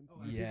the end? Oh,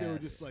 I think they were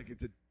yes. just like,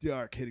 it's a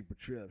dark hitting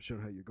portrayal of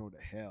showing how you're going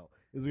to hell.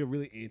 It was like a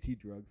really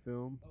anti-drug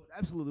film. Oh, it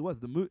absolutely was.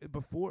 The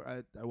before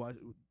I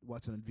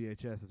watched it on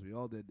VHS, as we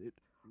all did.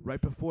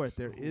 Right before it,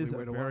 there Only is a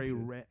way to very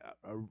watch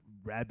a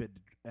rabid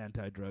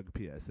anti-drug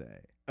PSA.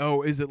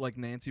 Oh, is it like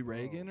Nancy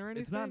Reagan or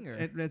anything? It's not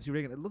or Nancy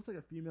Reagan. It looks like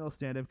a female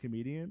stand-up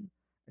comedian.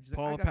 And she's like,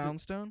 Paula "I got thi-"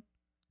 Poundstone?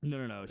 No.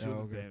 She Oh,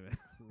 wasn't okay. famous.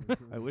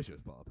 I wish it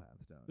was Paula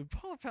Poundstone.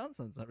 Paula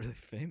Poundstone's not really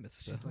famous.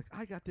 She's though. like,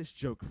 I got this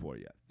joke for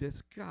you.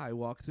 This guy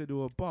walks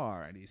into a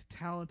bar and he's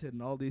talented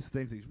and all these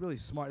things. He's really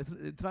smart.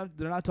 It's not.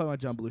 They're not talking about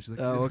John Belushi. Like,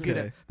 Oh, this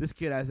okay. This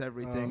kid has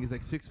everything. Oh. He's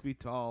like 6 feet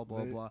tall. Blah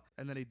Then- blah.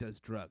 And then he does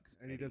drugs.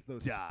 And he does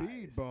those dies,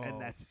 speedballs.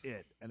 and that's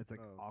it. And it's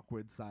like Oh.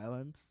 awkward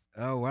silence.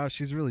 Oh, wow.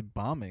 She's really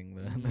bombing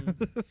then.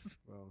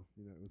 Well,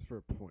 it was for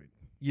a point.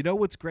 You know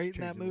what's great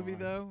in that Changing movie,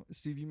 lives. though?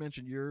 Steve, you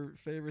mentioned your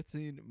favorite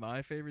scene.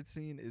 My favorite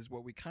scene is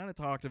what we kind of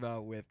talked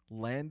about with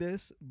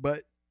Landis,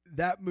 but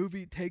that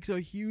movie takes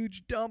a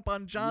huge dump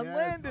on John Yes.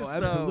 Landis, Oh,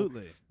 though,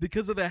 absolutely.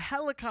 because of the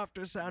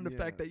helicopter sound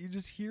effect Yeah. that you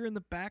just hear in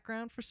the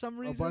background for some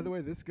Oh, reason. by the way,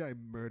 this guy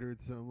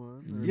murdered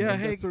someone. or- Yeah, like,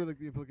 hey- that's sort of like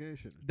the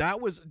implication. That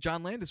was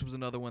John Landis was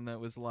another one that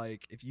was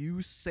like, if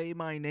you say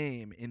my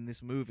name in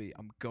this movie,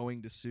 I'm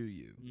going to sue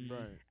you.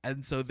 Right.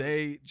 And so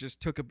they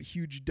just took a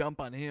huge dump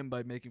on him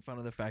by making fun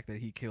of the fact that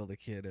he killed a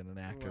kid and an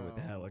actor with a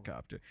Well,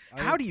 helicopter.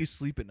 I How would- do you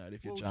sleep at night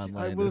if you're Well, John he-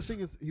 Landis? well, the thing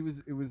is,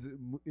 it was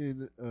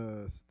in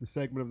the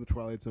segment of the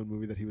Twilight Zone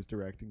movie that he was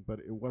directing, but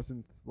it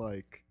wasn't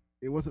like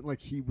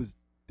he was.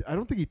 I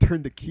don't think he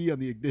turned the key on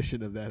the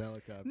ignition of that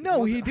helicopter. no,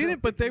 Well, he I don't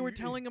didn't. But think they he- were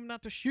telling him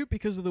not to shoot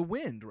because of the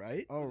wind,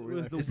 right? Oh, It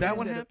really? was the Is that wind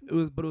what and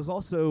happened? But it was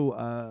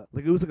also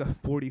like it was like a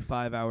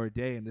 45-hour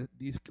day, and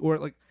these or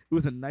like it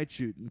was a night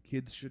shoot, and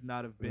kids should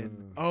not have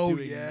been Oh,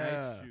 doing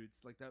yeah. night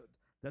shoots like that.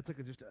 That's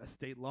like just a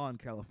state law in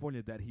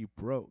California that he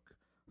broke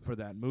for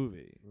that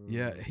movie.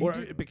 Yeah, he Or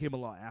did- it became a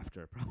law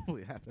after,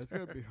 probably after. That's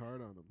gotta be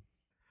hard on him.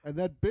 And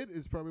that bit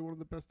is probably one of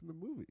the best in the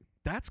movie.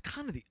 That's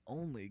kind of the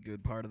only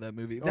good part of that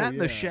movie. Oh, That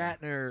and the yeah.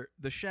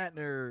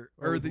 Shatner,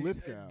 Or or with the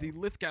Lithgow. the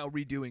Lithgow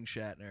redoing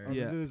Shatner. I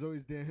Yeah. mean, there's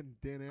always Dan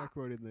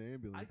Aykroyd in the I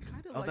ambulance.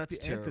 kind of Oh, like that's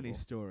the Anthony terrible.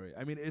 story.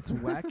 I mean, it's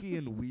wacky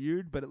and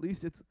weird, but at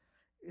least it's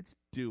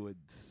doing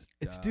stuff.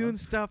 It's doing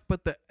stuff,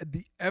 but the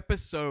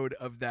episode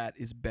of that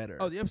is better.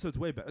 Oh, the episode's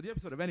way better. The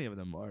episode of any of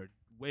them are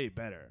way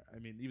better. I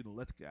mean, even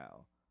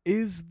Lithgow.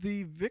 Is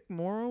the Vic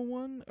Morrow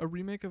one a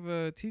remake of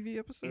a TV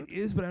episode? It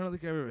is, but I don't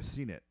think I've ever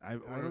seen it. I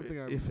don't think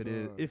I if ever it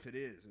is. saw it. If it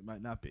is, it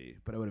might not be.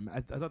 But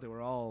I thought they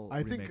were all. I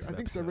think remakes of I read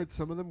episodes.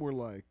 some of them were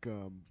like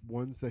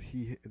ones that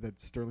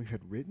Sterling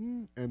had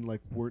written and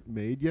like weren't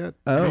made yet.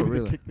 Oh, Maybe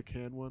really? the Kick the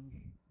Can one,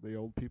 the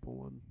old people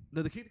one.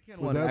 No, the Kick the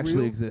Can Was one that actually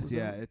real? exists. Was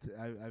Yeah, that- it's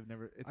I've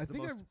never. It's I the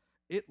think most.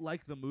 It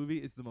like the movie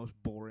is the most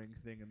boring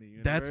thing in the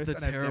universe. That's the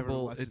and I've never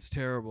terrible. watched It's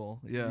terrible.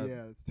 Yeah.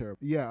 Yeah, it's terrible.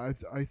 Yeah,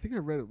 I think I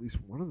read at least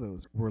one of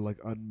those were like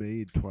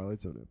unmade Twilight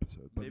Zone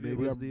episodes. But Maybe it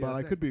was the, but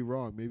I thing. could be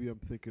wrong. Maybe I'm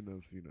thinking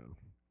of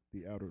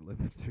the Outer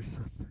Limits or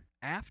something.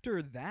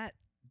 After that,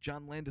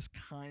 John Landis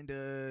kind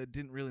of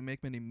didn't really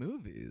make many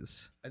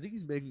movies. I think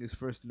he's making his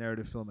first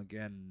narrative film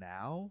again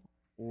now.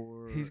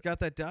 Or He's got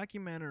that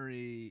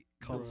documentary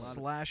called For-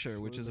 Slasher,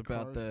 which for is the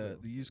about car the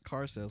salesman. used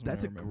car salesman.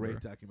 That's I a remember. great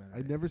documentary.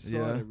 I never saw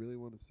Yeah. it. I really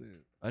want to see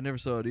it. I never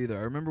saw it either.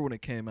 I remember when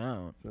it came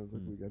out. Sounds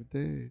like Hmm. we got a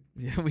date.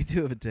 Yeah, we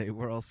do have a date.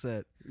 We're all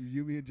set.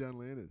 You, me, and John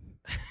Landis.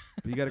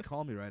 But you got to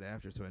call me right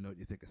after so I know what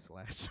you think of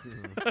Slash.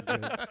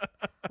 Okay.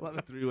 We'll have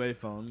a three-way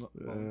phone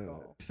Yeah.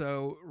 call.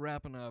 So,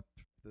 wrapping up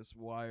this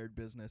Wired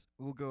business,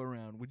 we'll go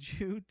around. Would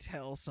you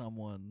tell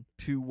someone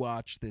to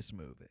watch this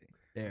movie,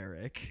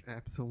 Eric?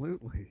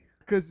 Absolutely.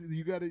 Because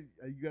you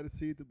gotta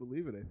see it to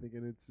believe it. I think,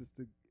 and it's just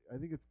I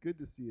think it's good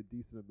to see a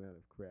decent amount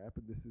of crap,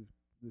 and this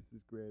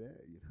is grade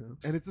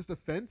A, And it's just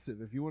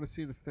offensive. If you want to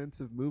see an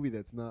offensive movie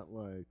that's not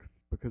like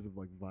because of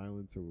like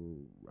violence or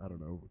I don't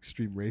know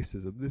extreme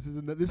racism, this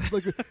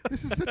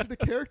is such a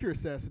character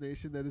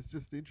assassination that is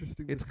just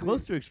interesting. It's to see.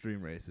 close to extreme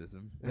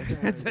racism.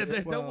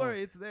 Yeah, well- Don't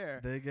worry, it's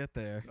there. They get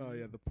there. Oh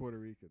yeah, the Puerto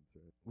Ricans.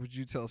 Right? Would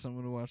you tell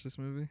someone to watch this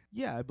movie?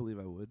 Yeah, I believe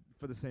I would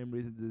for the same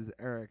reasons as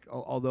Eric.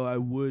 Although I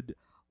would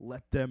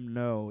let them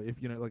know if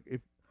if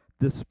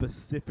the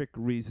specific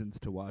reasons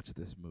to watch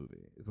this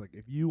movie. It's like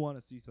if you want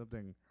to see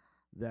something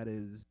that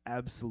is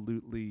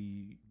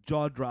absolutely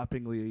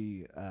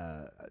jaw-droppingly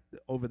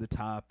over the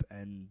top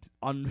and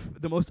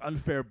the most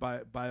unfair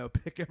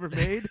biopic ever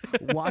made,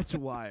 watch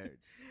Wired.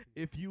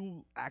 If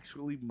you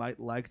actually might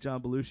like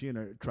John Belushi and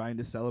are trying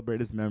to celebrate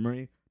his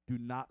memory, do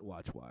not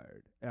watch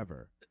Wired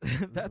ever.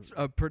 That's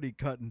a pretty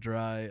cut and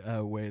dry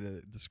way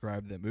to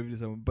describe that movie to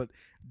someone, but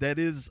that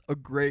is a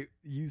great.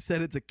 You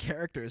said it's a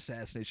character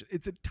assassination.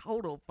 It's a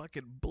total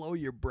fucking blow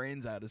your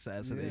brains out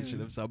assassination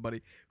Yeah. of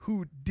somebody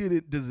who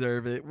didn't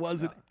deserve it,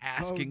 wasn't No.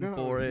 asking Oh, no,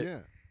 for it. Yeah.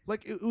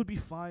 Like, it would be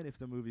fine if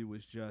the movie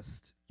was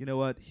just, you know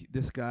what,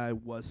 this guy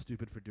was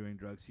stupid for doing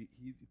drugs. He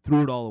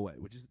threw it all away,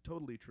 which is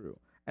totally true.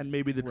 And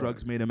maybe the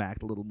drugs Right. made him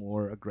act a little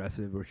more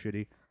aggressive or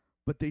shitty.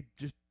 But they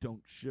just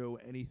don't show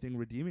anything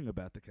redeeming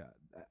about the cat.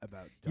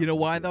 About You know John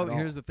why Belushi though? at all.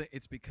 Here's the thing: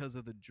 it's because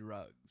of the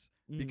drugs.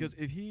 Mm. Because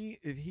if he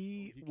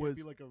He was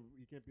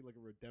can't be like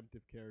a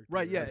redemptive character.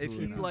 right, yeah.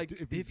 Absolutely If he not. like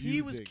If if he's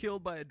he was using-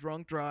 killed by a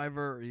drunk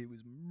driver, or he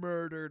was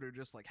murdered, or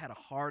just like had a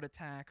heart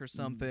attack or Mm.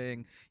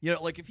 something,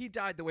 like if he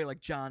died the way like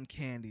John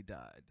Candy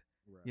died.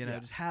 Right. Yeah.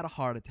 Just had a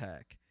heart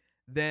attack,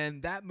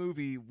 then that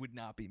movie would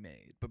not be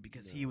made. But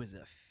because he No. was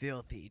a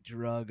filthy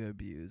drug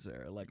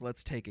abuser, like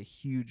let's take a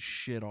huge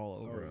shit all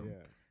over him. Yeah.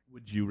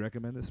 Would you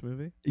recommend this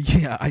movie?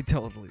 Yeah, I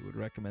totally would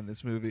recommend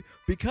this movie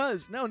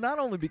because not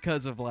only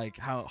because of like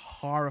how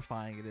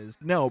horrifying it is.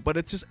 No, but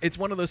it's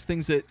one of those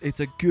things that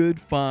it's a good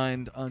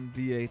find on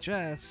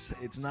VHS.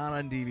 It's not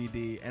on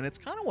DVD, and it's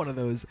kind of one of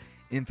those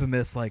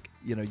infamous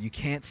you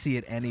can't see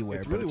it anywhere,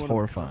 It's but really it's one of a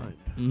horrifying.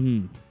 kind.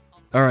 Mm-hmm.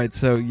 All right,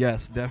 so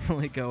yes,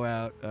 definitely go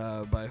out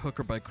by hook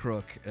or by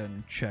crook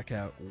and check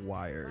out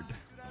Wired.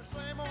 That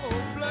same old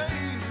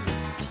place.